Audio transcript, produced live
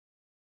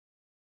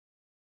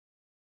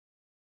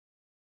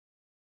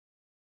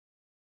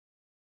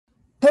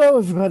Hello,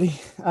 everybody.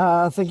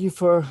 Thank you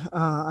for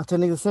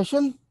attending the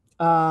session.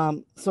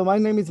 So my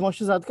name is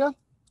Moshe Zadka.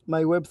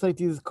 My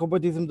website is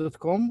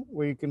cobordism.com,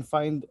 where you can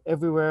find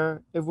every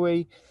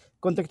way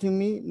contacting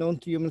me known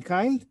to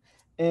humankind.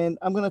 And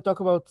I'm going to talk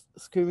about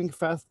screaming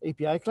fast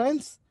API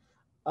clients.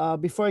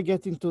 Before I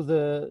get into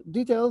the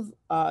details,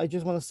 I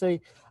just want to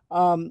say,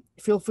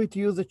 feel free to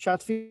use the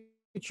chat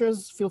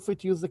features. Feel free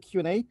to use the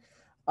Q&A.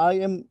 I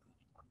am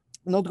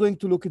not going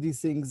to look at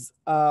these things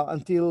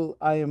until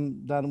I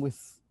am done with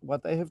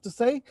what I have to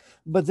say,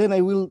 but then I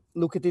will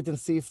look at it and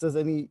see if there's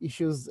any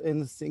issues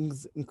and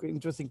things,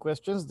 interesting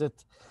questions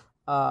that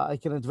I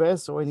can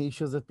address, or any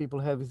issues that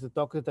people have with the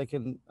talk that I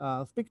can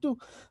speak to.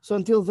 So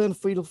until then,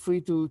 feel free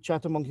to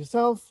chat among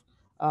yourself,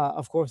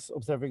 of course,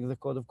 observing the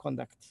code of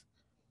conduct.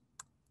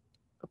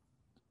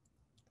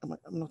 I'm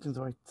not in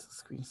the right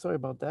screen. Sorry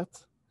about that.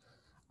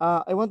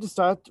 I want to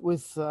start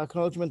with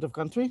acknowledgement of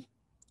country.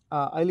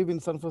 I live in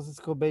San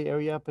Francisco Bay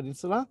Area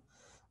Peninsula,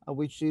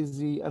 which is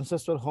the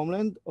ancestral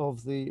homeland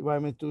of the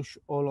Ramaytush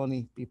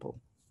Ohlone people.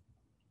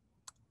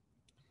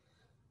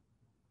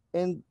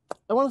 And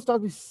I want to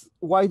start with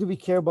why do we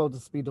care about the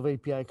speed of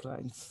API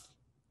clients?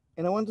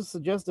 And I want to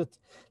suggest that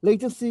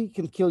latency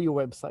can kill your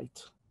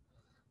website.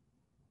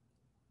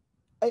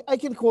 I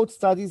can quote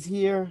studies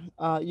here.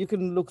 You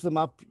can look them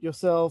up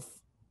yourself.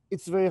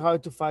 It's very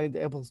hard to find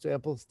apples to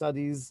apples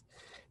studies.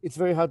 It's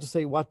very hard to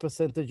say what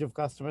percentage of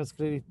customers.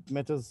 Clearly it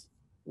matters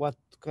what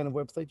kind of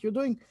website you're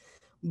doing.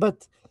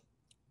 But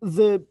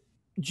the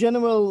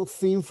general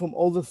theme from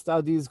all the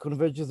studies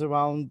converges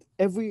around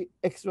every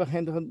extra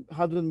 100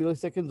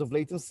 milliseconds of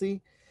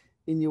latency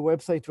in your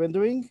website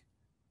rendering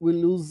will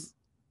lose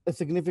a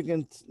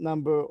significant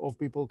number of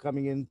people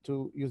coming in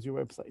to use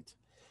your website.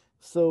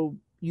 So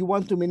you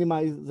want to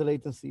minimize the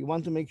latency. You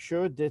want to make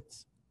sure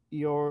that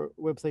your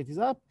website is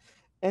up,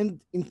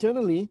 and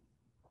internally,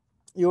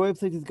 your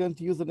website is going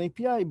to use an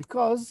API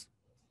because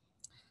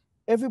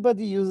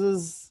everybody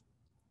uses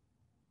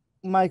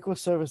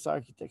microservice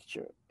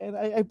architecture. And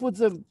I put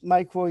the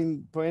micro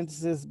in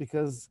parentheses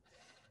because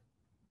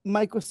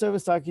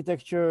microservice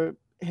architecture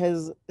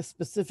has a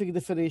specific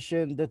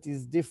definition that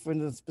is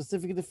different than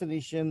specific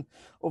definition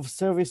of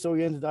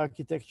service-oriented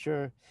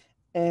architecture.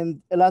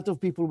 And a lot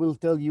of people will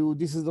tell you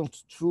this is not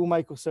true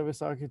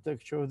microservice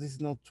architecture, this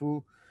is not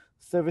true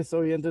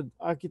service-oriented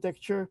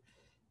architecture.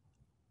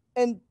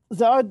 And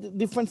there are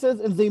differences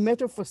and they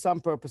matter for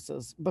some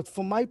purposes. But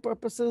for my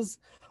purposes,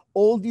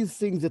 all these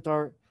things that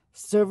are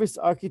service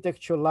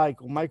architecture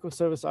like or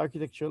microservice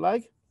architecture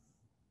like,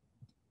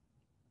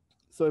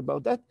 sorry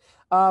about that,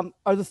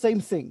 are the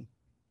same thing.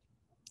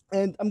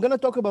 And I'm going to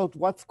talk about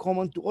what's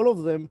common to all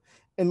of them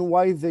and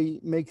why they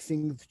make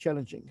things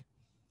challenging.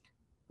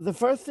 The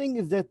first thing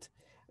is that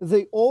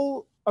they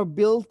all are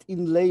built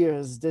in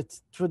layers that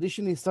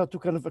traditionally start to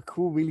kind of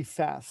accrue really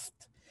fast,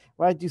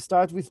 right? You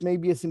start with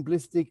maybe a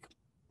simplistic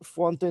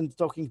front end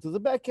talking to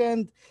the back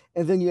end,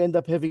 and then you end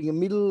up having a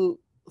middle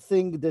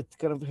thing that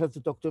kind of has to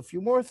talk to a few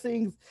more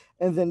things,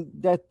 and then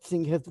that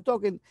thing has to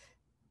talk. And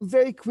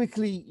very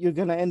quickly, you're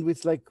going to end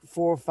with like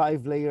 4 or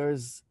 5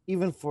 layers,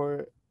 even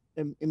for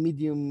a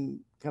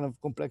medium kind of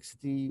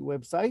complexity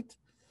website.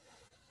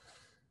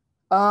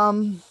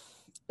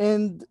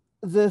 And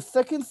the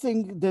second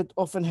thing that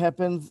often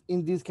happens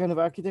in this kind of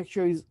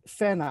architecture is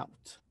fan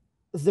out.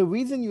 The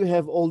reason you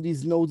have all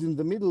these nodes in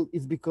the middle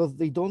is because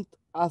they don't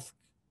ask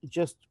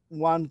just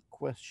one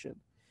question.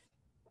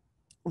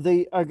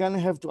 They are going to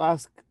have to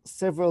ask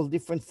several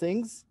different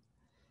things,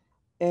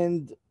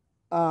 and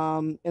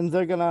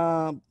they're going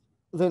to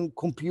then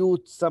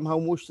compute, somehow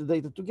mush the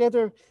data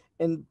together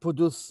and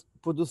produce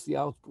the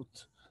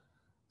output.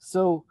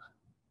 So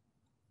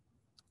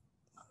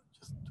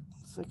just 1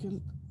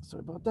 second, sorry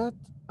about that.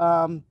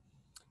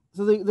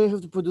 So they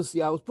have to produce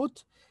the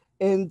output,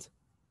 and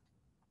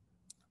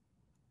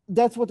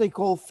that's what I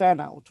call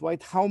fan out,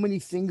 right? How many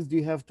things do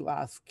you have to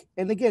ask?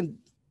 And again,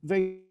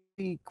 very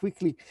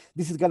quickly,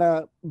 this is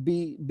gonna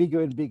be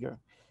bigger and bigger.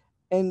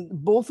 And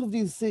both of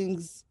these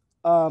things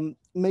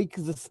make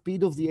the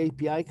speed of the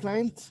API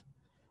client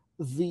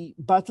the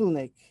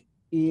bottleneck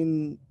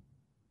in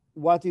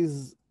what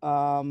is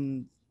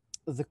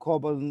the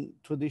common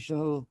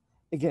traditional,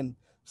 again,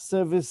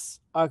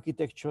 service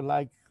architecture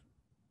like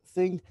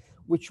thing,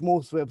 which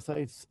most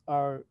websites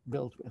are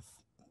built with.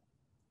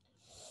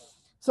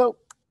 So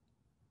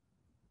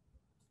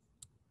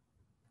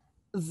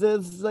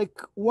there's like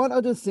one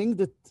other thing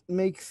that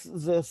makes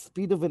the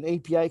speed of an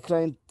API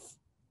client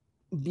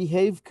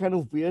behave kind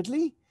of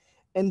weirdly,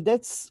 and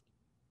that's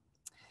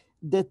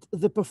that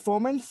the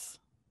performance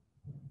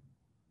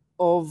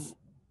of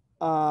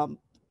um,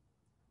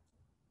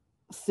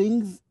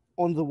 things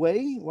on the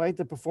way, right?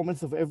 The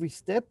performance of every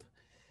step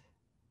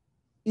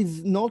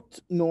is not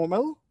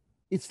normal,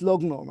 it's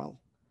log normal.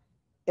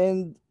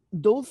 And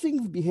those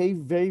things behave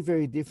very,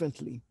 very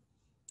differently.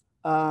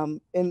 And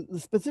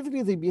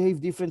specifically, they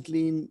behave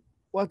differently in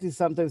what is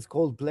sometimes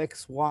called black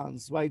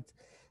swans, right?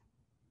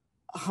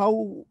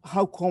 How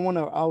common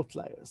are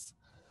outliers?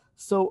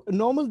 So a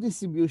normal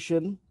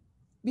distribution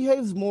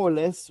behaves more or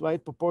less,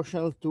 right,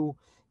 proportional to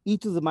e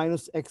to the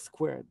minus x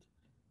squared.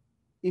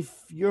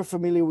 If you're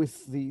familiar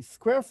with the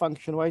square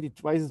function, right, it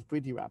rises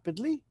pretty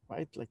rapidly,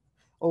 right? Like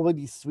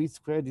already 3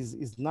 squared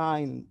is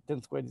 9,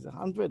 10 squared is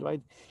 100,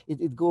 right?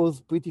 It goes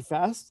pretty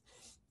fast.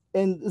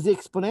 And the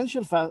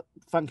exponential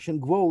function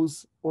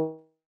grows,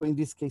 or in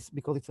this case,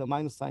 because it's a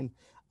minus sign,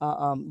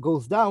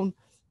 goes down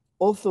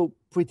also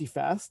pretty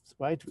fast,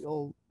 right? We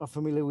all are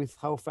familiar with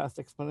how fast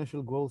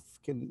exponential growth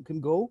can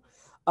go.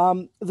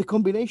 The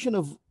combination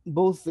of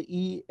both the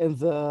e and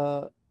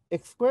the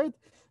x squared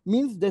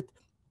means that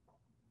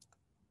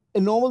a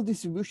normal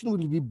distribution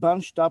will be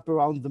bunched up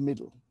around the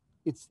middle.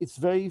 It's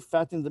very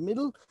fat in the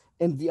middle,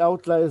 and the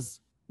outliers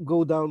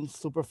go down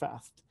super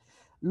fast.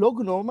 Log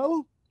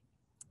normal,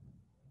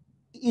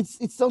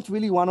 it's not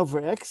really 1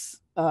 over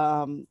x,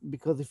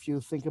 because if you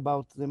think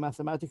about the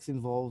mathematics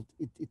involved,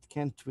 it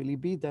can't really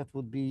be. That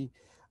would be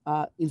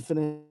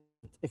infinite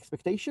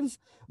expectations,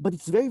 but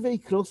it's very, very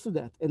close to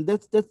that. And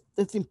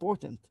that's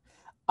important.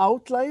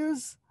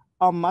 Outliers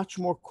are much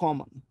more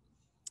common.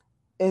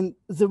 And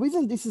the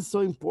reason this is so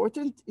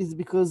important is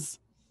because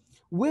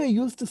we're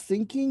used to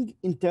thinking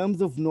in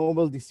terms of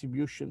normal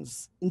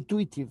distributions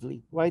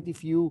intuitively, right?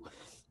 If you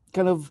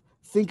kind of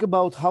think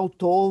about how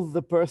tall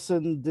the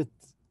person that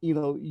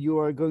you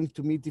are going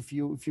to meet if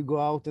you go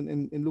out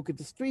and look at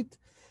the street,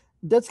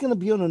 that's going to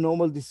be on a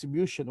normal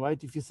distribution,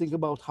 right? If you think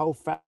about how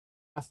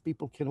fast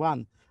people can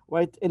run,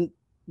 right? And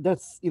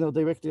that's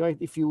directly right.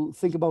 If you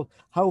think about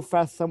how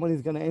fast someone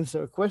is going to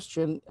answer a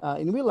question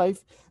in real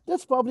life,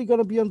 that's probably going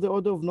to be on the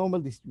order of normal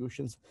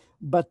distributions.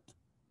 But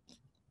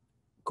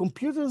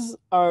computers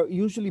are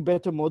usually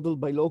better modeled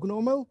by log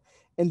normal,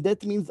 and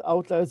that means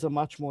outliers are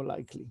much more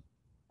likely.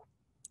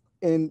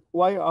 And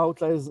why are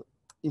outliers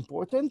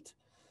important?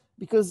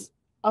 Because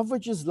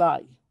averages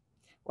lie,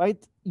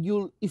 right?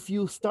 If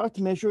you start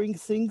measuring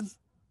things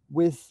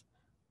with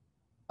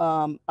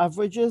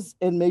averages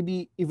and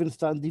maybe even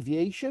standard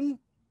deviation,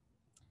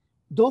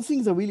 those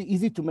things are really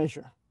easy to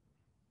measure,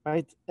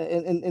 right?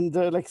 And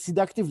they're like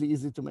seductively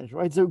easy to measure,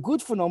 right? They're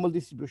good for normal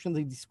distributions.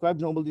 They describe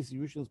normal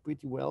distributions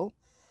pretty well.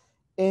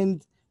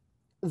 And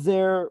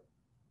they're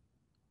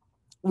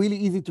really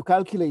easy to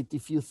calculate.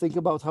 If you think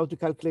about how to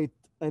calculate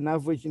an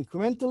average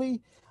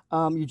incrementally,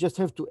 you just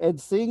have to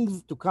add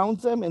things to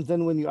count them. And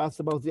then when you ask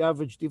about the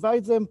average,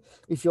 divide them.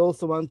 If you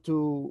also want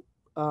to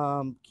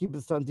keep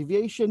the standard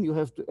deviation, you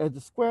have to add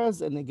the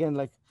squares. And again,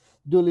 like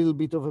do a little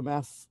bit of a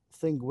math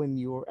thing when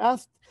you're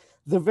asked.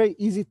 They're very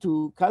easy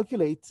to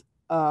calculate.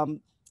 And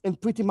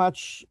pretty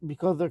much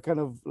because they're kind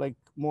of like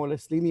more or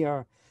less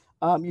linear,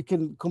 you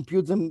can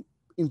compute them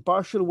in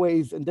partial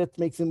ways, and that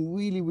makes them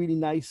really, really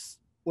nice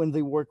when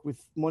they work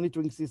with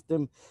monitoring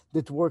system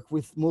that work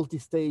with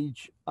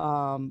multi-stage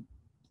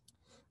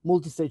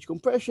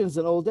compressions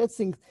and all that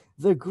things.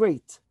 They're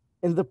great.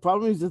 And the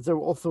problem is that they're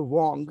also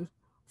wrong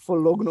for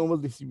log normal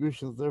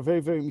distributions. They're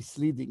very, very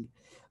misleading.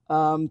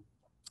 And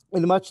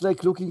much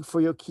like looking for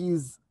your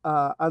keys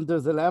under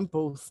the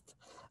lamppost,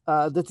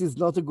 that is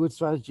not a good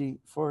strategy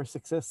for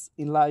success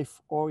in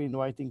life or in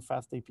writing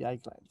fast API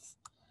clients.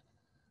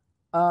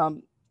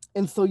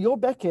 And so your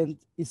backend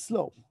is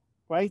slow,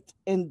 right?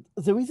 And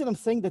the reason I'm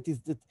saying that is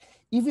that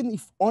even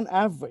if on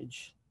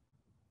average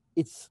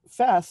it's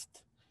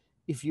fast,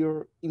 if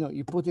you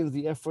put in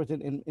the effort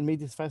and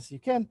made it as fast as you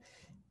can,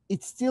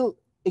 it's still,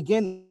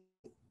 again,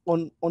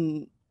 on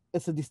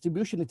as a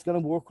distribution, it's going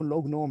to work on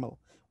log normal,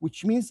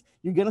 which means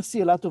you're going to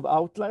see a lot of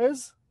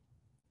outliers.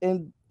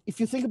 And if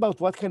you think about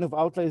what kind of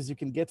outliers you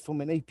can get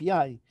from an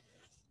API,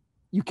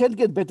 you can't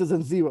get better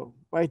than zero,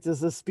 right?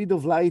 As the speed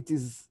of light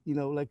is,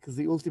 like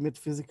the ultimate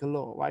physical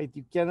law, right?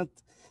 You cannot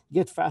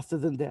get faster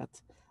than that.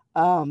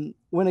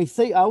 When I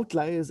say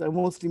outliers, I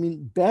mostly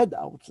mean bad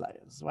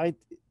outliers, right?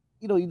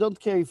 You don't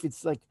care if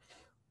it's like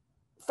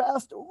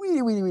fast,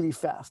 really, really, really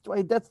fast,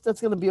 right? That's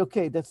gonna be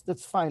okay.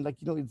 That's fine. Like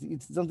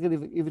it's not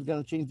gonna even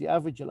gonna change the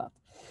average a lot.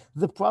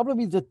 The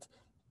problem is that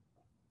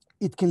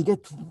it can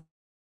get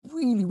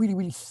really, really,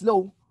 really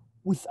slow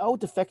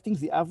without affecting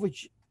the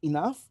average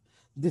enough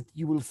that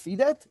you will see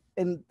that.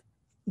 And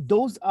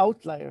those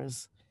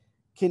outliers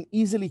can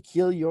easily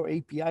kill your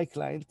API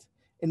client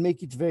and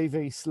make it very,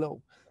 very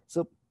slow.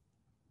 So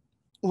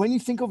when you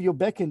think of your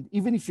backend,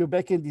 even if your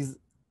backend is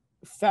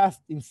fast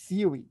in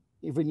theory,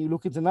 when you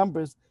look at the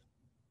numbers,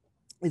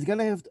 it's going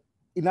to have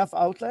enough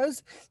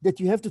outliers that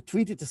you have to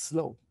treat it as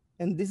slow.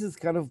 And this is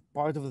kind of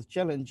part of the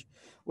challenge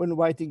when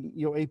writing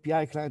your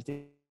API client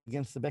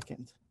against the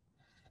backend.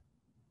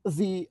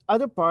 The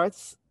other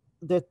parts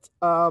that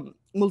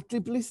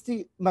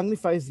multiplicity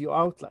magnifies your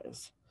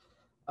outliers.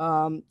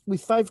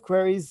 With 5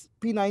 queries,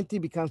 P90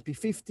 becomes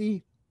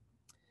P50.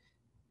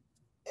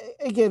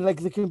 Again,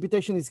 like the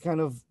computation is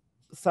kind of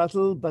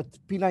subtle, but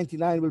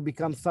P99 will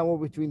become somewhere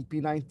between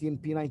P90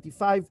 and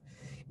P95.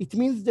 It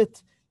means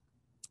that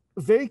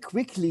very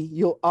quickly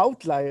your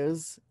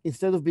outliers,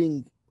 instead of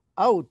being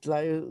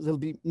outliers, they'll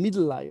be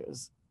middle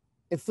liars.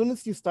 As soon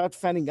as you start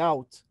fanning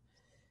out,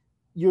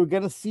 you're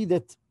gonna see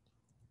that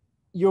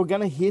you're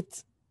gonna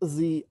hit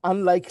the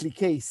unlikely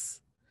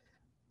case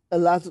a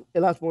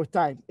lot more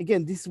time.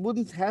 Again, this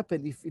wouldn't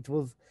happen if it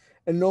was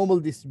a normal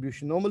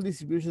distribution. Normal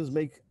distributions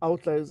make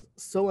outliers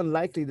so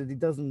unlikely that it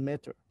doesn't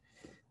matter.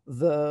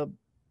 The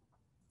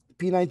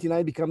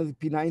P99 becoming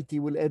P90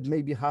 will add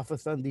maybe half a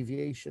standard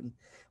deviation.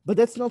 But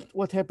that's not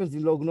what happens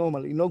in log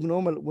normal. In log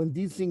normal, when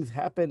these things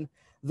happen,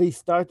 they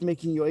start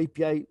making your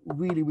API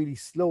really, really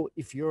slow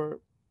if you're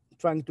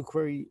trying to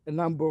query a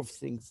number of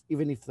things,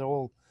 even if they're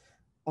all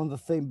on the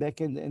same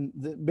backend. And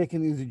the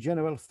backend is in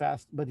general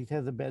fast, but it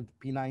has a bad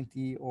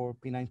P90 or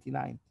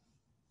P99.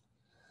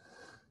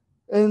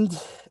 And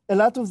a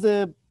lot of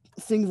the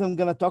things I'm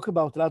going to talk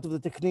about, a lot of the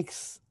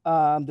techniques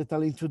that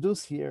I'll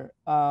introduce here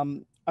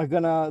are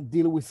going to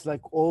deal with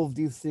like all of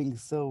these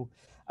things. So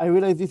I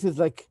realize this is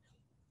like,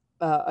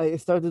 I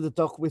started the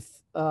talk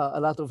with a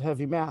lot of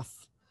heavy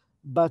math,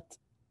 but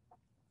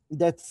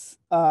that's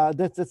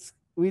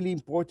really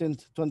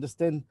important to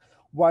understand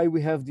why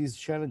we have these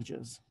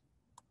challenges.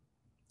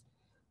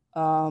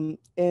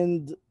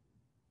 And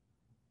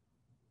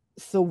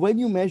so when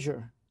you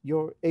measure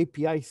your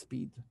API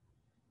speed,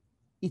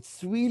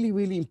 it's really,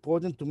 really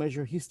important to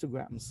measure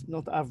histograms,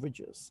 not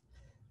averages.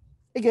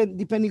 Again,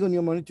 depending on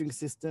your monitoring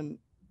system,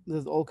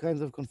 there's all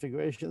kinds of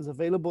configurations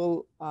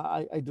available.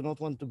 I do not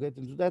want to get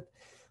into that.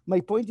 My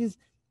point is,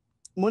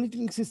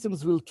 monitoring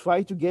systems will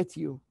try to get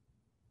you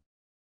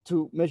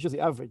to measure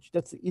the average.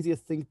 That's the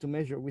easiest thing to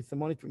measure with the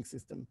monitoring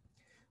system.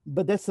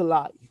 But that's a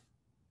lie,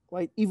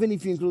 right? Even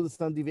if you include the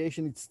standard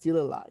deviation, it's still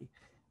a lie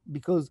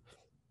because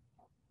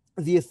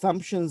the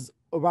assumptions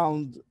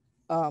around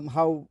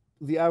how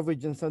the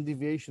average and standard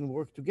deviation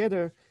work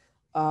together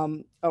are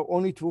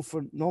only true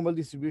for normal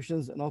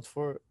distributions and not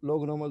for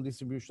log normal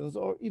distributions.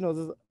 Or,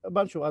 there's a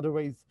bunch of other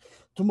ways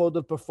to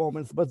model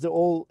performance, but they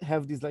all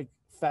have these like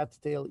fat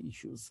tail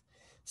issues.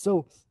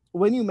 So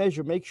when you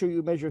measure, make sure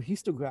you measure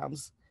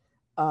histograms.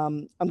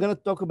 I'm going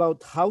to talk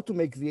about how to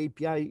make the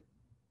API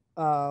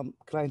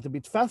client a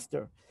bit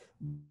faster,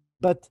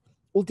 but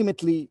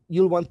ultimately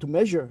you'll want to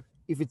measure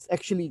if it's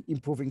actually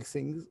improving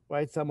things,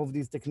 right? Some of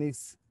these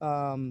techniques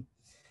can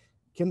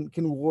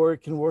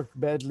work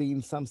badly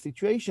in some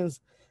situations.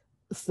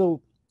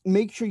 So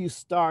make sure you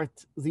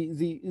start.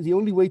 The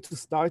only way to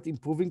start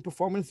improving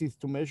performance is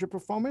to measure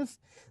performance.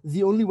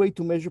 The only way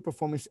to measure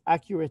performance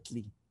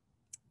accurately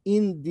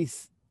in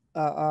this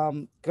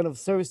kind of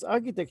service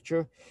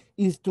architecture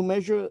is to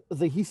measure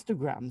the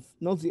histograms,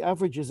 not the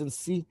averages, and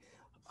see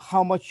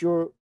how much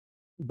you're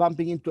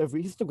bumping into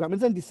every histogram,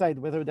 and then decide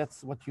whether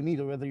that's what you need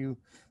or whether you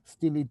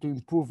still need to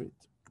improve it.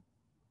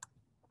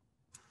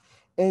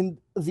 And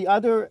the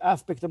other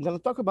aspect I'm going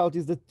to talk about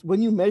is that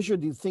when you measure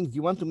these things,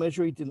 you want to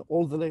measure it in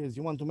all the layers.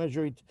 You want to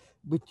measure it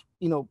with,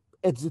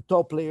 at the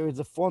top layer is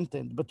the front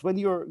end. But when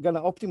you're going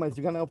to optimize,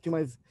 you're going to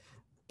optimize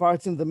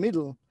parts in the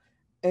middle,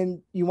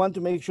 and you want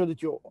to make sure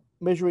that you're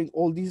measuring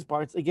all these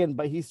parts again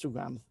by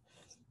histograms.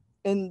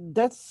 And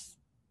that's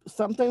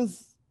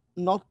sometimes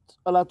not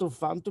a lot of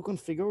fun to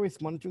configure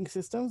with monitoring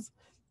systems.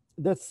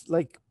 That's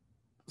like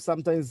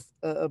sometimes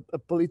a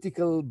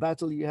political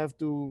battle you have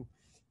to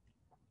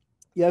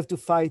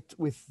fight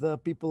with the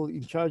people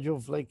in charge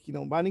of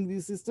running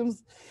these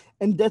systems.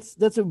 And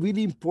that's a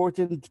really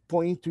important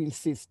point to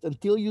insist.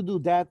 Until you do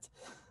that,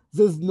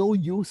 there's no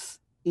use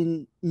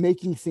in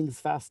making things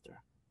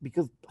faster,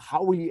 because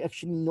how will you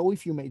actually know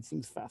if you made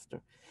things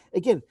faster?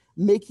 Again,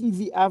 making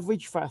the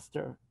average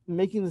faster,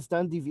 making the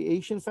standard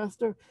deviation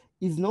faster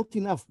is not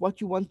enough.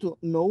 What you want to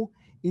know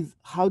is,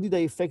 how did I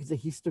affect the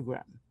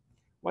histogram,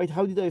 right?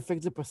 How did I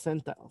affect the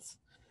percentiles?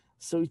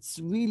 So it's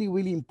really,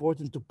 really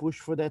important to push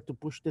for that, to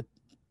push that,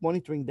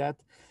 monitoring that,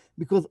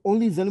 because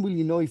only then will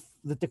you know if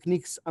the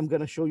techniques I'm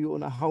going to show you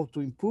on how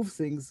to improve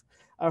things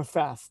are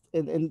fast.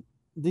 And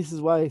this is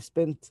why I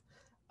spent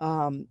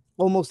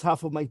almost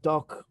half of my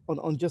talk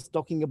on just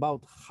talking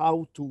about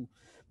how to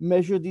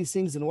measure these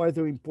things and why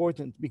they're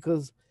important,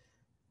 because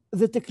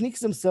the techniques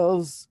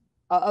themselves,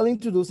 I'll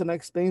introduce and I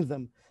explain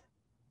them,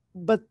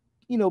 but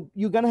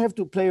you're gonna have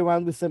to play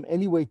around with them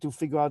anyway to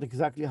figure out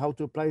exactly how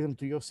to apply them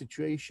to your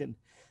situation.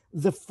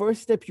 The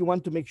first step you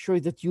want to make sure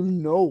is that you'll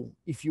know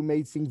if you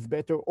made things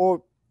better,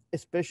 or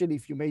especially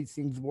if you made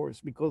things worse,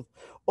 because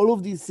all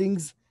of these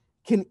things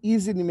can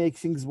easily make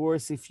things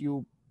worse if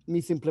you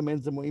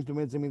misimplement them or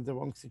implement them in the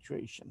wrong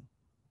situation.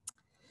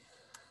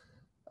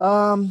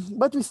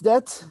 But with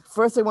that,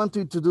 first I want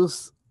to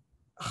introduce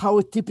how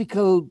a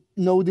typical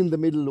node in the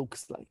middle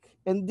looks like.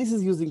 And this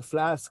is using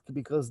Flask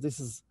because this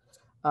is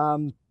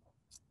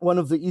one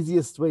of the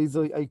easiest ways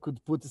I could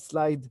put a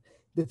slide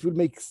that will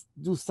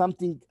do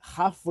something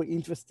halfway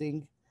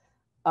interesting,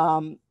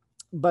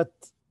 but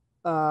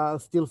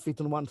still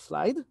fit on one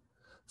slide.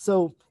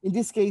 So in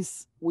this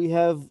case, we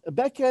have a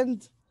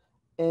backend,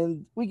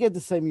 and we get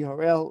the same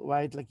URL,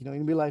 right? Like,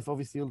 in real life,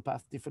 obviously you'll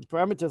pass different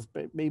parameters,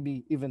 but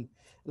maybe even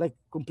like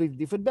completely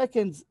different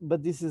backends,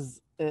 but this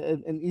is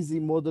an easy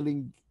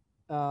modeling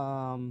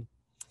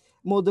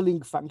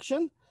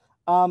function.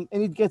 And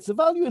it gets a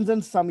value and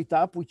then sum it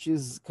up, which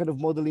is kind of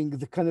modeling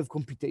the kind of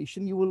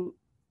computation you will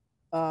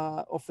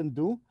often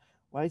do,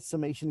 right?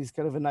 Summation is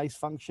kind of a nice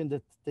function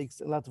that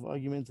takes a lot of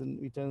arguments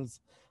and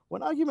returns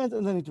one argument,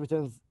 and then it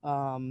returns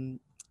a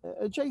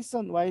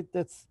JSON, right?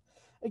 That's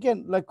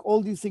again, like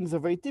all these things are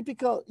very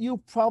typical. You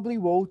probably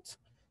wrote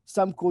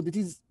some code that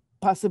is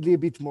possibly a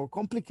bit more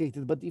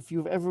complicated, but if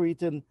you've ever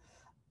written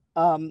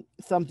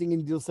something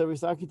in deal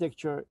service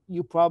architecture,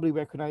 you probably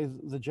recognize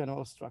the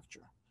general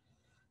structure.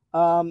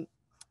 Um,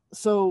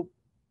 so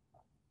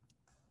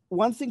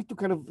one thing to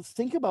kind of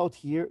think about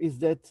here is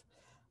that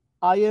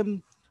I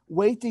am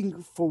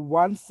waiting for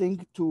one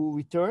thing to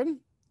return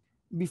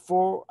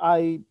before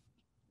I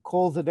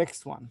call the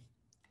next one,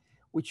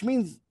 which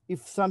means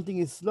if something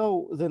is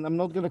slow, then I'm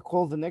not going to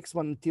call the next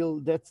one until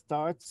that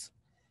starts,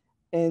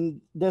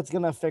 and that's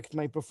going to affect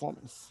my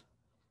performance.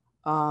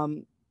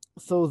 Um,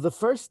 so the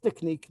first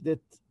technique that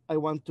I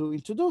want to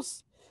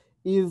introduce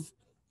is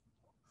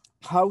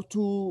how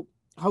to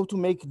how to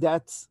make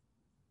that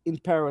in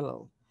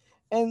parallel.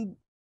 And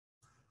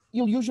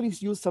you'll usually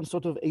use some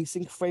sort of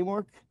async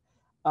framework.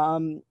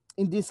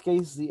 In this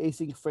case, the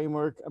async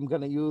framework I'm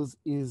going to use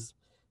is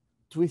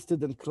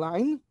Twisted and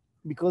Klein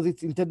because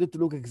it's intended to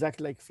look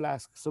exactly like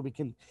Flask, so we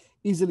can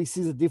easily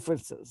see the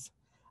differences.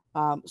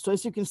 So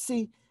as you can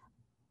see,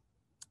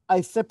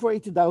 I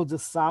separated out the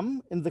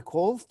sum and the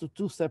calls to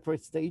two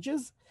separate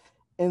stages.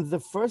 And the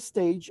first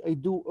stage, I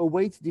do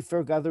await,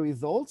 defer, gather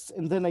results,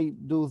 and then I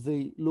do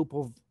the loop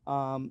of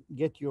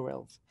get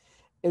URLs.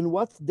 And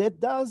what that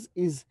does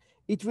is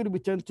it will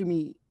return to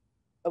me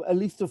a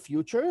list of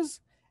futures,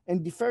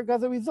 and defer,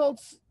 gather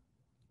results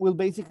will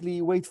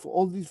basically wait for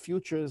all these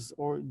futures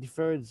or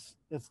deferreds,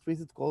 as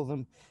Twisted calls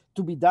them,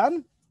 to be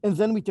done, and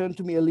then return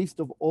to me a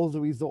list of all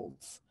the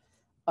results.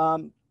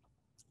 Um,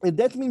 and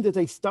that means that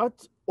I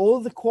start all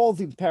the calls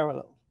in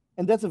parallel.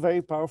 And that's a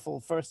very powerful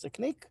first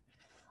technique.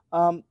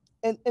 Um,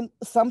 and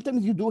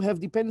sometimes you do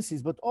have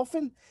dependencies, but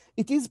often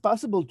it is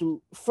possible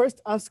to first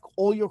ask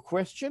all your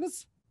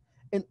questions,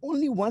 and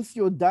only once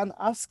you're done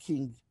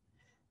asking,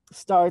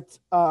 start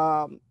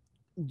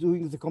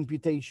doing the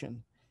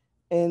computation.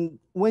 And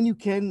when you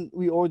can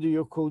reorder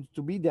your code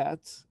to be that,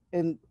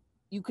 and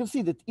you can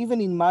see that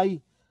even in my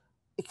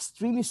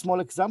extremely small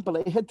example,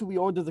 I had to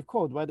reorder the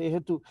code, right? I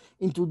had to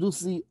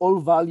introduce the all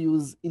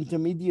values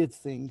intermediate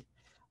thing.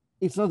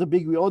 It's not a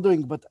big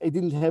reordering, but I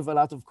didn't have a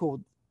lot of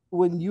code.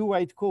 When you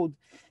write code,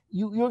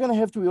 you're going to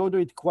have to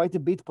reorder it quite a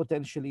bit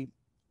potentially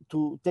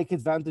to take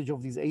advantage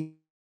of these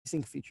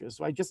async features,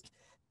 right? Just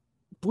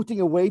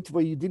putting a wait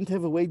where you didn't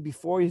have a wait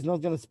before is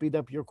not going to speed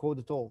up your code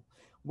at all.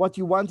 What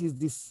you want is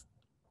this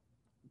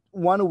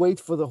one wait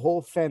for the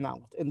whole fan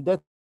out, and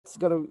that's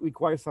going to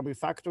require some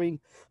refactoring.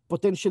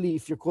 Potentially,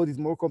 if your code is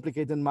more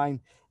complicated than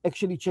mine,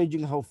 actually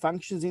changing how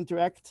functions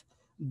interact.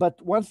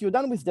 But once you're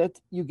done with that,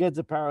 you get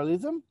the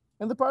parallelism,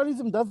 and the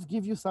parallelism does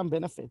give you some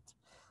benefit.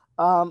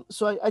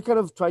 So I kind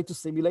of try to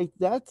simulate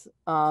that.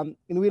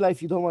 In real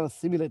life, you don't want to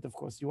simulate, of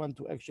course, you want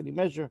to actually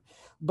measure.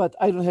 But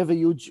I don't have a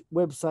huge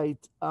website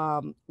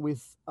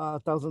with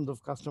thousands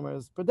of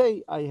customers per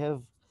day. I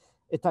have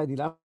a tiny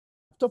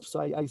laptop,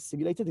 so I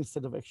simulated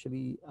instead of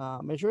actually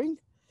measuring.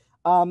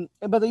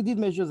 But I did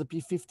measure the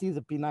P50,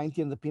 the P90,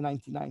 and the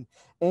P99.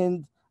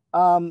 And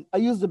I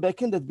use the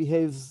backend that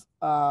behaves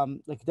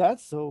like that.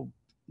 So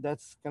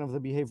that's kind of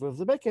the behavior of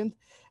the backend.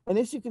 And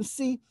as you can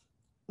see,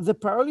 the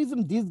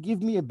parallelism did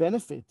give me a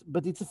benefit,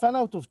 but it's a fan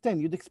out of 10.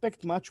 You'd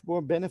expect much more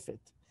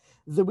benefit.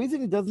 The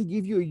reason it doesn't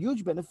give you a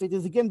huge benefit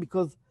is, again,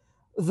 because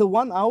the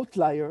one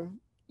outlier,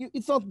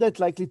 it's not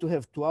that likely to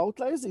have two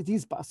outliers. It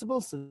is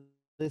possible. So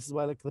this is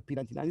why like the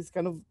P99 is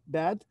kind of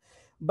bad.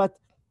 But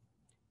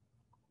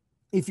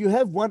if you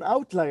have one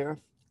outlier,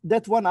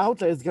 that one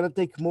outlier is going to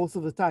take most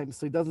of the time.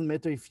 So it doesn't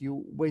matter if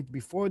you wait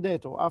before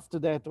that or after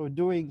that or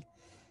during.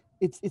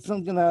 It's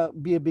not gonna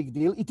be a big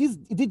deal. It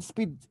did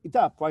speed it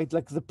up, right?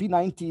 Like the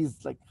P90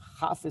 is like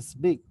half as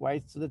big,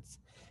 right? So that's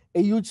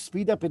a huge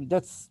speed up, and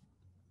that's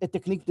a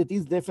technique that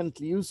is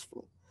definitely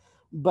useful.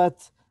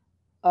 But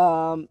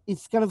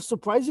it's kind of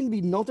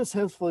surprisingly not as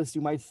helpful as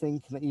you might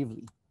think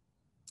naively.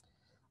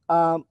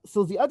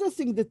 So the other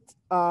thing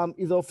that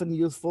is often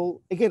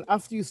useful, again,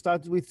 after you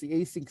start with the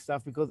async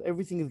stuff, because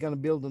everything is going to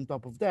build on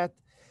top of that,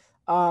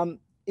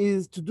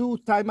 is to do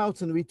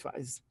timeouts and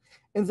retries.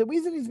 And the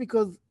reason is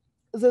because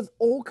there's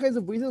all kinds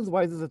of reasons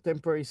why there's a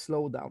temporary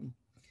slowdown.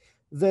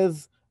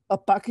 There's a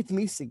packet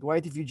missing,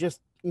 right? If you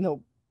just,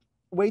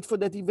 wait for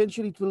that,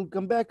 eventually it will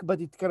come back, but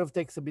it kind of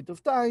takes a bit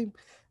of time.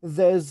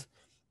 There's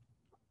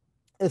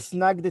a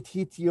snag that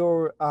hit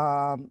your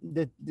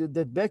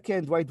that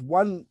backend, right?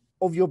 One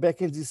of your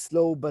backends is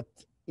slow, but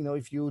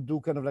if you do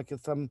kind of like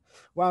some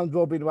round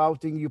robin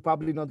routing, you're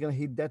probably not going to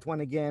hit that one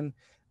again.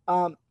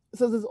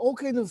 So there's all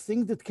kinds of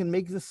things that can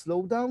make the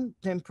slowdown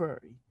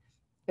temporary.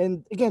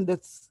 And again,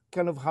 that's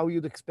kind of how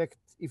you'd expect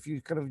if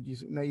you kind of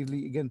just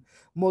naively, again,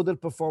 model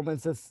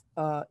performance as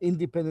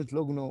independent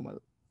log normal.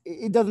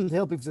 It doesn't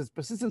help if there's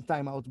persistent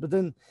timeout, but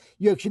then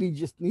you actually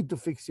just need to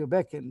fix your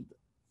backend.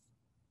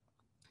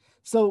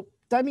 So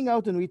timing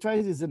out and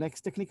retries is the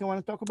next technique I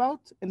want to talk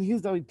about. And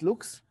here's how it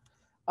looks.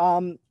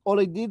 All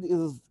I did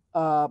is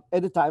add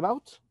a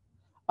timeout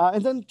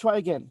and then try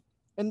again.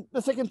 And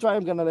the second try,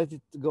 I'm going to let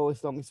it go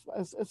as long as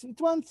it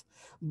wants.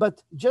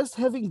 But just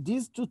having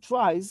these two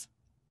tries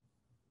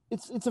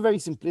it's a very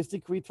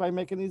simplistic retry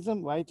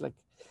mechanism, right? Like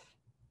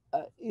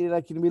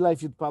in real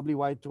life, you'd probably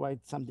write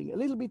something a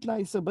little bit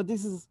nicer, but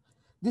this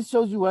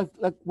shows you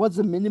like what's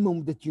the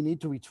minimum that you need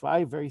to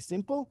retry. Very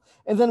simple,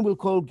 and then we'll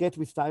call get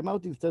with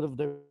timeout instead of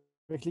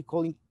directly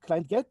calling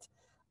client get.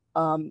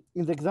 In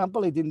the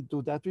example, I didn't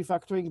do that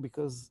refactoring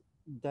because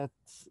that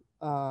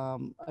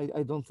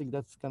I don't think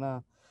that's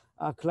gonna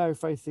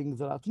clarify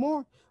things a lot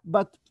more.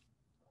 But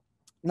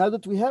now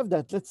that we have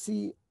that, let's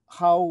see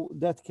how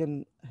that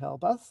can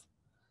help us.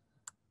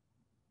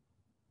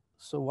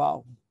 So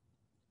wow,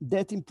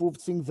 that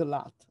improved things a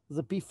lot.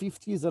 The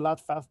P50 is a lot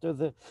faster.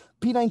 The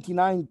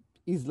P99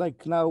 is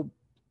like now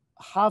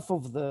half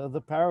of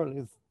the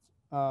parallel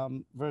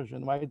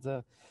version, right?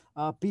 The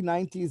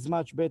P90 is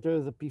much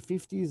better. The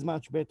P50 is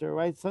much better,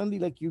 right? Suddenly,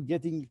 like you're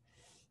getting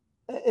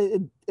a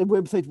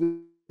website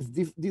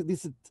with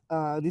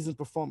decent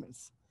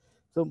performance.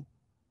 So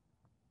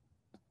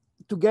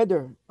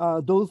together,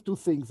 those two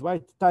things,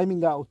 right?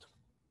 Timing out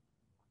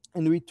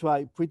and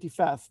retry pretty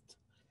fast,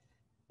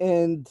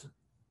 and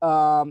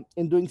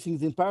doing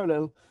things in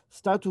parallel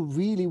start to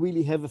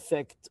really have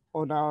effect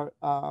on our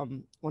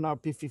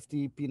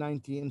P50,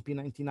 P90, and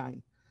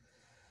P99.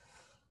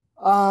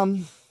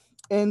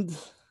 And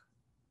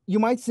you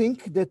might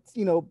think that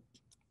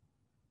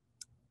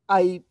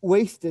I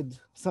wasted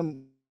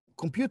some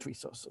compute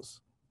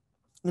resources,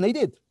 and I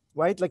did,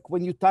 right? Like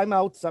when you time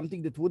out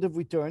something that would have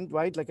returned,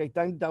 right? Like I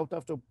timed out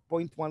after zero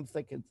point 0.1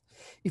 seconds.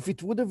 If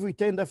it would have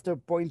returned after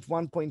zero point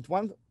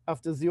 0.1,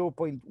 after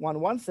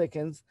 0.11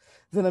 seconds,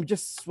 then I'm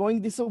just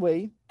throwing this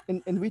away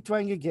and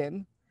retrying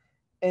again.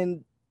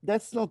 And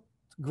that's not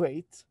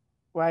great,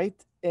 right?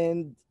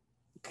 And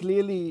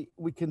clearly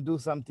we can do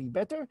something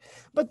better.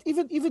 But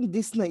even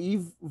this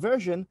naive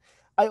version,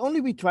 I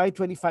only retried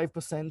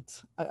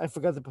 25%. I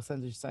forgot the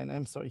percentage sign.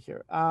 I'm sorry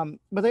here.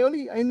 But I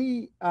only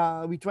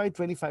retried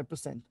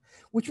 25%,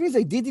 which means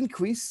I did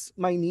increase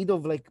my need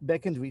of like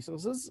backend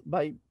resources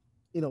by,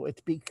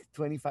 at peak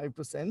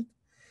 25%.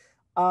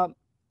 Um,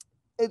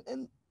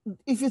 and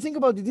if you think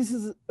about it, this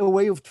is a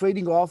way of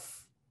trading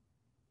off,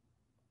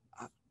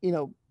 you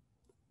know,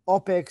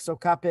 OPEX or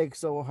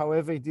CAPEX or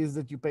however it is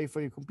that you pay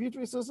for your compute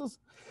resources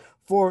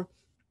for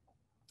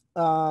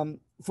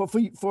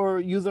for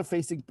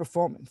user-facing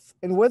performance.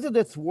 And whether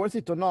that's worth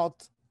it or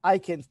not, I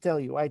can't tell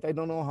you, right? I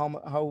don't know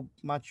how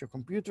much your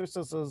compute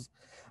resources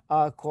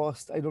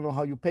cost. I don't know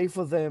how you pay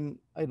for them.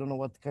 I don't know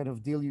what kind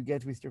of deal you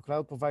get with your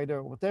cloud provider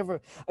or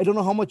whatever. I don't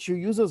know how much your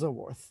users are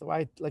worth,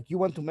 right? Like you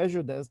want to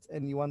measure this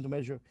and you want to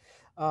measure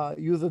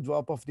user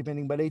drop-off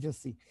depending by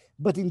latency.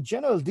 But in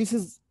general, this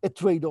is a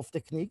trade-off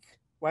technique,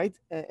 right?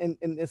 And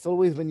it's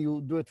always when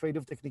you do a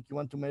trade-off technique, you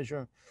want to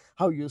measure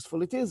how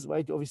useful it is,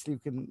 right? Obviously, you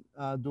can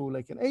do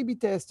like an A/B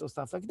test or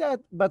stuff like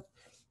that. But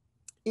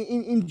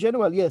in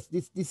general, yes,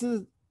 this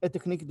is a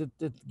technique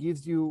that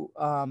gives you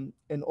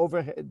an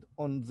overhead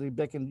on the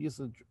backend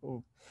usage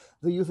or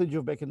the usage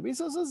of backend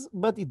resources,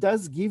 but it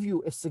does give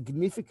you a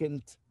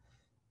significant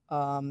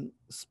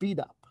speed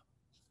up.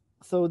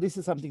 So this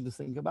is something to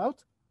think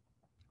about.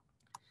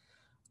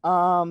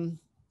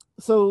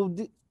 So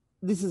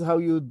this is how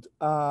you'd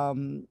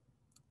kind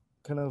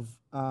of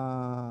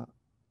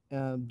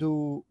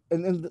do,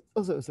 and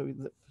also, sorry,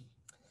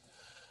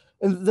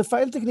 and the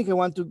final technique I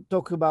want to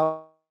talk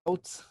about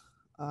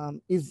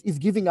is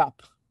giving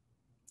up.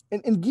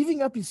 And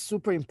giving up is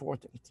super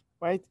important,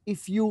 right?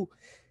 If you,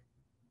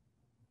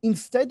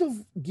 instead of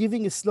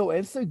giving a slow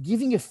answer,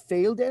 giving a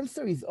failed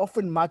answer is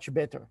often much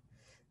better.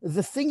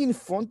 The thing in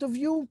front of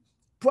you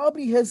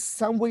probably has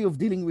some way of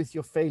dealing with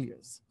your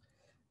failures.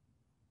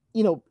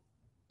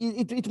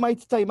 It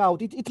might time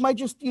out. It might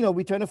just,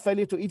 return a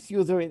failure to its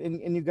user,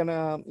 and you're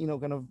gonna,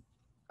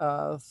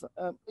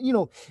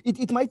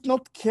 it might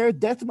not care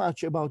that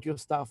much about your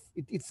stuff.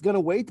 It's gonna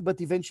wait, but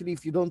eventually,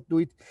 if you don't do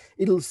it,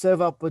 it'll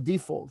serve up a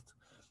default.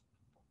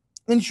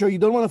 And sure, you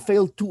don't want to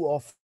fail too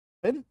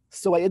often.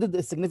 So I added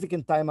a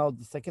significant timeout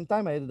the second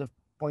time. I added a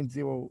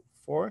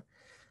 0.04,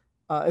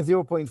 a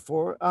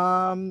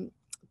 0.4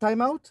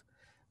 timeout.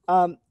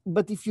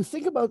 But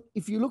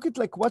if you look at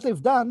like what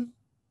I've done,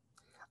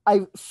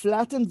 I've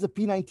flattened the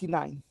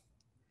P99.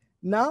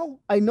 Now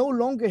I no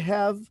longer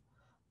have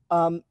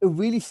a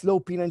really slow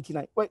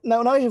P99. Right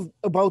now I have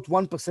about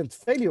 1%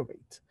 failure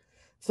rate.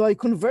 So I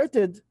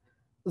converted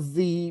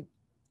the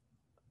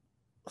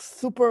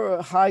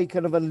super high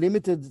kind of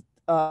unlimited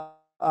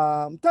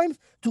times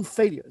to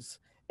failures.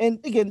 And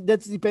again,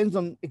 that depends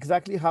on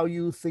exactly how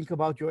you think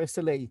about your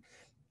SLA.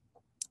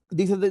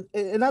 These are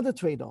another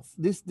trade-off.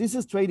 This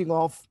is trading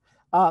off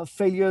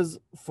failures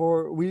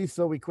for really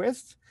slow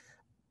requests.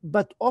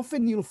 But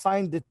often you'll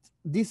find that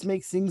this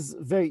makes things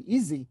very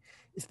easy,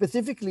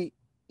 specifically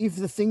if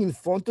the thing in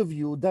front of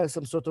you does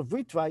some sort of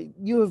retry.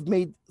 You have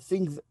made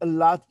things a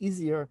lot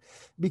easier,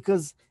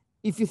 because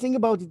if you think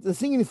about it, the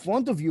thing in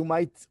front of you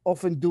might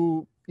often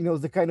do,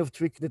 the kind of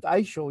trick that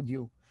I showed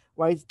you,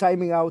 right?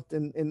 Timing out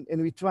and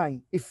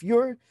retrying. If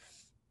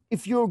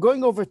you're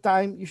going over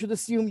time, you should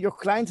assume your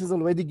client has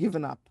already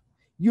given up.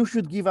 You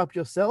should give up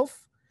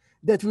yourself,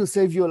 that will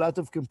save you a lot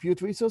of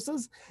compute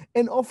resources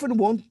and often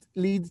won't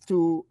lead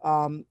to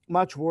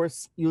much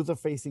worse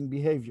user-facing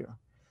behavior.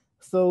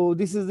 So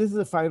this is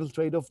a final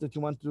trade-off that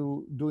you want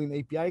to do in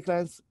API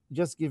clients,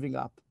 just giving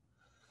up.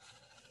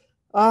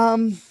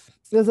 Um,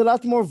 there's a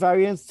lot more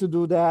variants to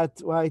do that,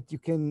 right? You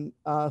can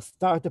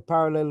start a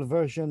parallel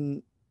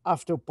version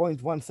after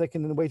 0.1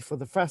 second and wait for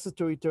the facet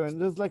to return.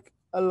 There's like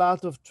a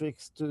lot of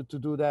tricks to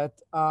do that.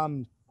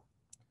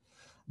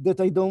 That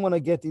I don't want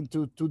to get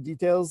into too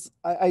details.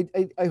 I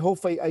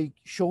hope I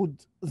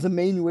showed the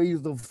main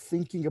ways of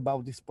thinking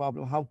about this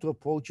problem, how to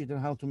approach it, and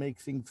how to make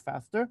things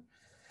faster.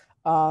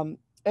 And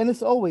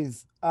as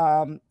always,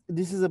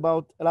 this is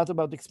about a lot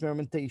about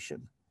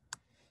experimentation.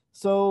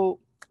 So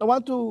I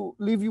want to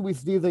leave you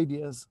with these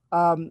ideas.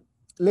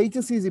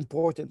 Latency is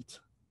important.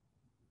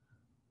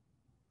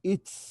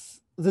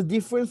 It's the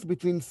difference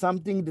between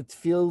something that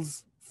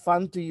feels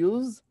fun to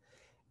use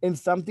and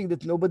something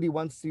that nobody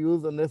wants to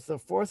use unless they're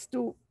forced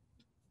to.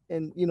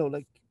 And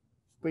like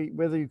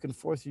whether you can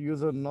force your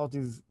user or not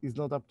is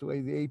not up to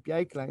the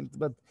API client.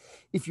 But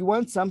if you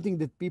want something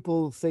that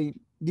people say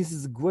this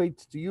is great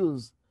to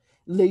use,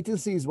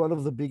 latency is one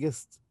of the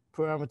biggest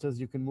parameters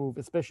you can move,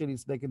 especially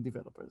as backend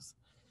developers.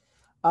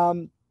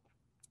 Um,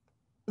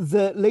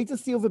 the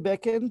latency of a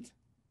backend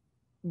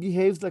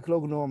behaves like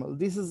log normal.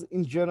 This is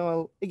in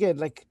general, again,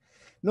 like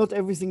not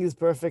everything is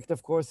perfect,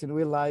 of course, in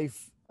real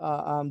life.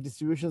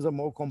 Distributions are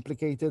more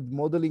complicated,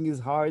 modeling is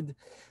hard,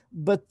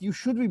 but you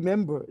should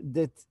remember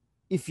that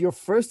if your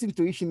first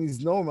intuition is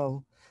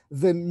normal,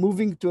 then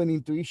moving to an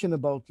intuition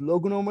about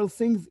log normal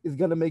things is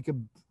going to make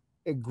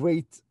a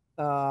great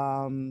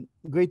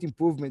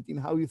improvement in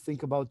how you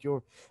think about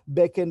your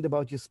backend,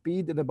 about your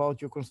speed, and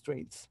about your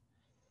constraints.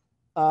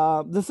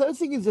 The third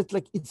thing is that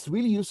like it's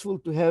really useful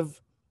to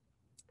have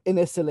an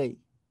SLA,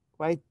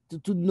 right?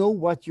 To know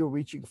what you're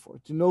reaching for,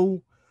 to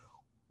know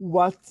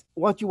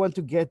what you want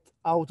to get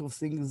out of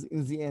things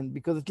in the end,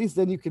 because at least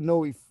then you can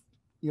know if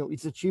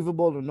it's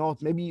achievable or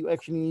not. Maybe you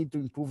actually need to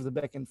improve the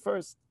backend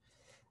first.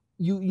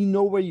 You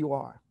know where you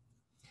are.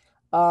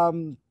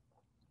 Um,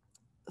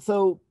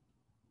 so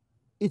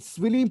it's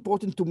really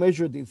important to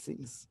measure these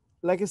things.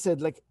 Like I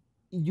said, like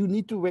you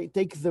need to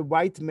take the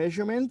right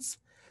measurements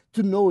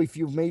to know if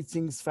you've made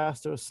things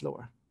faster or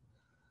slower.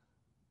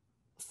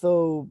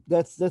 So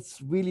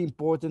that's really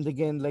important.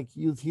 Again, like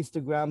use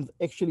histograms,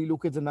 actually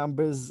look at the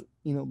numbers,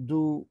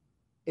 do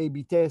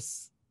A/B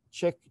tests,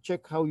 check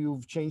how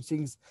you've changed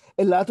things.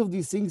 A lot of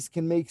these things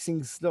can make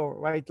things slower,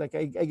 right? Like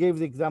I gave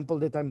the example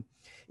that I'm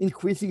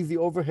increasing the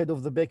overhead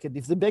of the backend.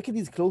 If the backend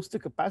is close to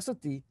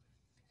capacity,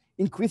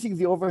 increasing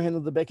the overhead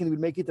of the backend will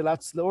make it a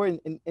lot slower,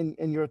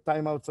 and your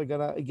timeouts are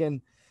gonna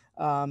again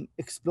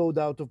explode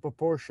out of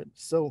proportion.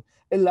 So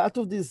a lot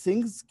of these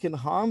things can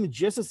harm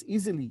just as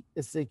easily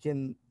as they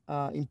can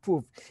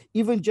improve.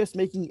 Even just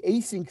making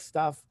async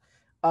stuff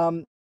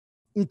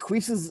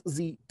increases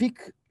the peak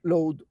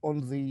load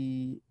on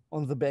the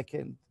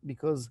backend,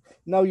 because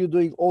now you're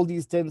doing all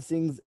these 10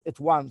 things at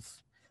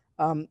once.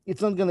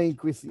 It's not going to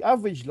increase the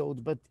average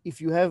load, but if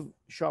you have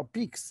sharp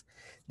peaks,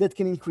 that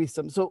can increase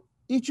them. So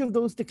each of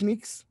those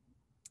techniques,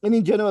 and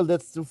in general,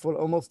 that's true for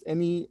almost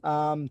any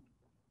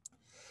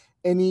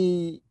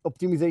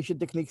optimization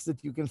techniques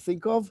that you can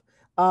think of,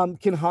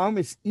 can harm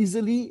as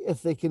easily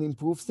as they can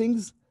improve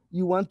things.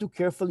 You want to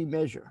carefully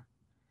measure.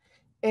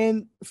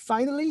 And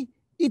finally,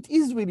 it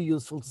is really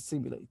useful to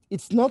simulate.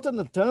 It's not an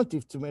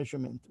alternative to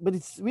measurement, but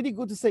it's really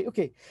good to say,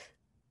 okay,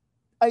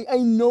 I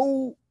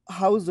know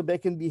how the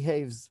backend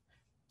behaves.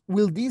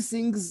 Will these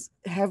things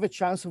have a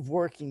chance of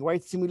working,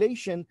 right?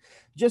 Simulation,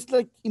 just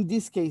like in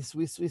this case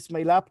with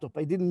my laptop,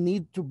 I didn't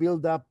need to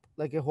build up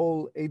like a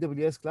whole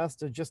AWS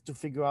cluster just to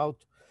figure out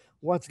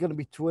what's going to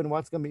be true and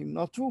what's going to be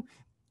not true.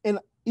 And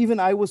even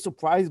I was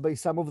surprised by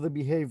some of the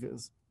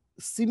behaviors.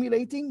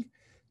 Simulating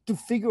to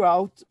figure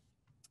out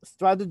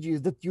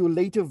strategies that you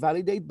later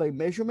validate by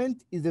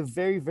measurement is a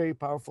very, very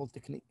powerful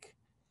technique.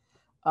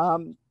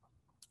 Um,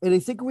 and I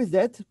think with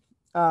that,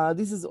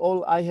 this is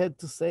all I had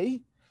to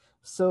say.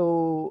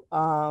 So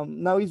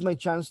now is my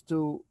chance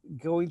to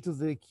go into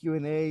the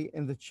Q&A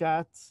and the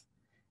chat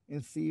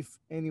and see if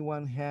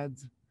anyone had.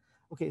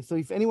 Okay, so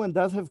if anyone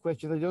does have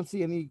questions, I don't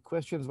see any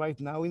questions right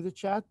now in the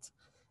chat,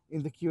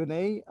 in the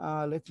Q&A.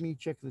 Let me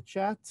check the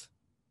chat.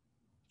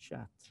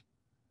 Chat.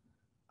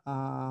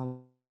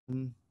 Um,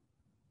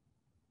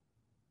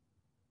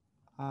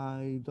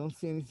 I don't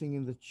see anything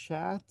in the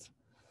chat.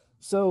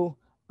 So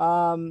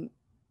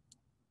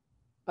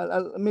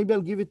maybe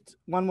I'll give it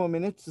one more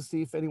minute to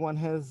see if anyone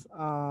has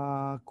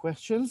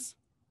questions.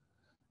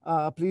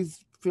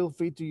 Please feel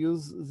free to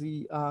use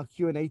the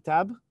Q&A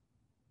tab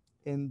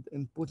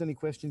and put any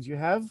questions you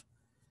have.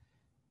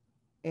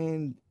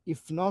 And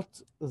if not,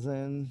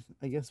 then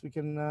I guess we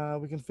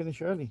can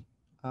finish early.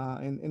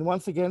 And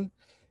once again,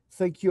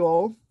 thank you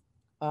all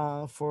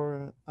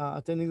for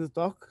attending the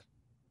talk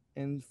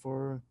and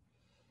for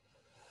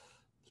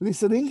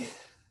listening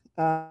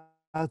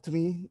to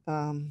me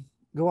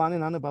go on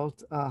and on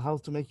about how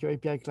to make your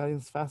API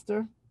clients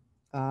faster.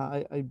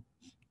 I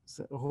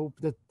hope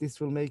that this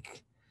will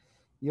make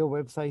your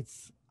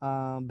websites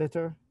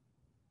Better?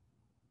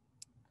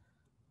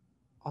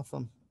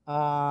 Awesome.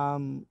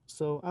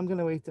 So I'm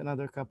gonna wait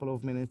another couple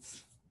of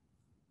minutes,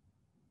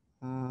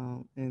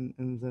 and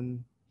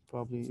then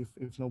probably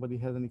if nobody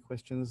has any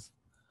questions,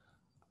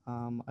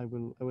 I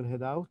will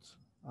head out.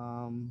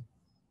 Um,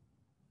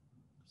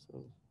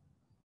 so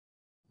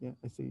yeah,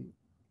 I see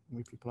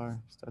many people are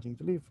starting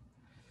to leave.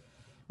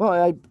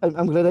 Well,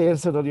 I'm glad I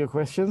answered all your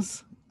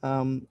questions,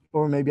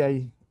 or maybe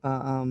I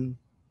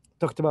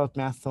talked about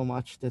math so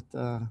much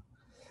that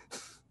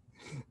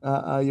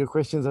your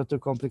questions are too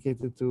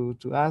complicated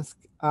to ask.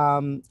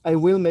 I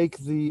will make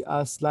the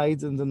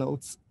slides and the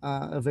notes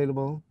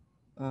available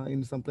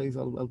in some place.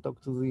 I'll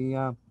talk to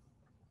the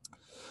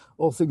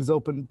all things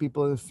open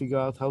people and figure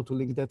out how to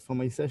link that for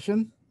my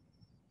session.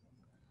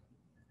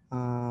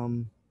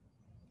 Um,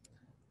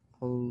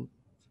 I'll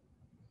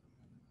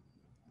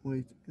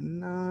wait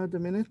another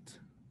minute.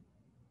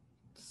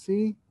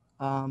 See,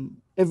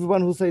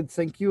 everyone who said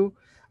thank you,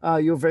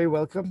 you're very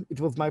welcome. It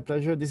was my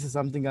pleasure. This is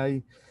something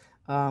I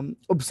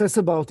obsess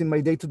about in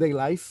my day-to-day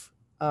life.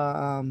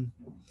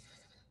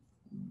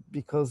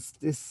 Because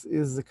this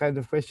is the kind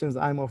of questions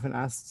I'm often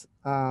asked.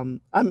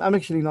 I'm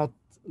actually not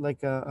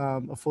like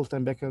a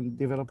full-time backend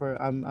developer.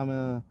 I'm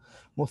a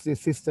mostly a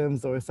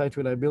systems or a site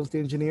reliability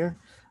engineer.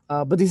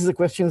 But this is the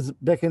questions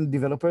backend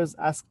developers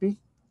ask me,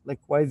 like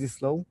why is it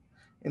slow,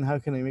 and how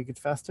can I make it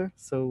faster?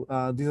 So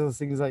these are the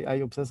things I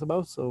obsess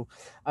about. So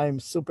I'm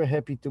super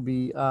happy to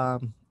be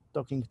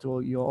talking to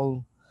you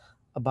all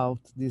about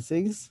these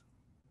things.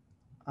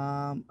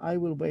 I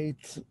will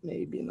wait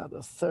maybe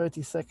another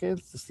 30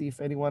 seconds to see if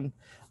anyone.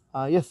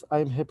 Yes,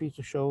 I'm happy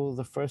to show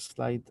the first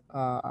slide.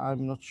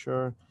 I'm not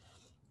sure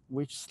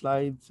which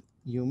slide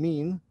you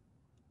mean.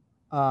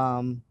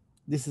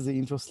 This is the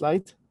intro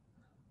slide.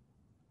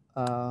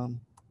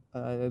 Um,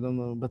 I don't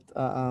know, but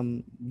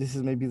this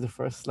is maybe the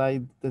first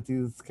slide that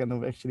is kind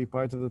of actually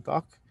part of the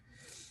talk.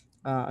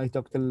 I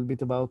talked a little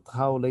bit about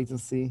how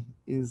latency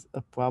is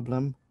a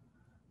problem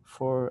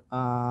for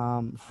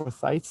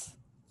sites,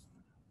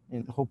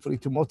 and hopefully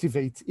to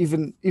motivate,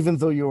 even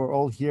though you're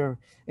all here,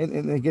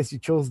 and I guess you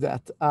chose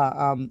that.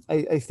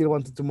 I still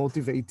wanted to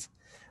motivate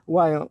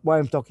why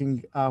I'm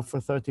talking for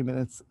 30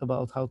 minutes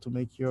about how to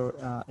make your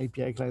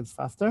API clients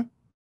faster.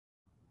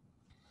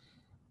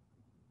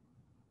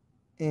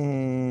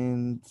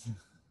 And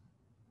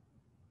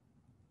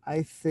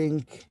I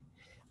think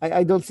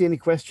I don't see any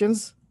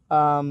questions.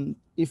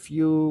 If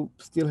you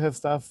still have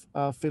stuff,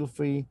 feel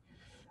free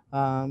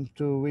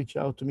to reach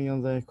out to me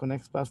on the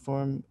Connect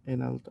platform,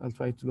 and I'll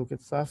try to look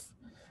at stuff.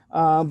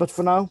 But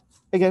for now,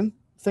 again,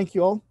 thank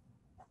you all,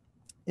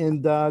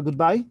 and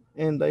goodbye.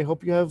 And I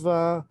hope you have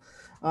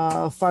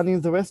fun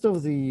in the rest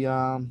of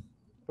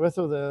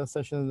the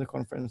session in the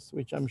conference,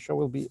 which I'm sure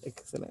will be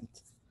excellent.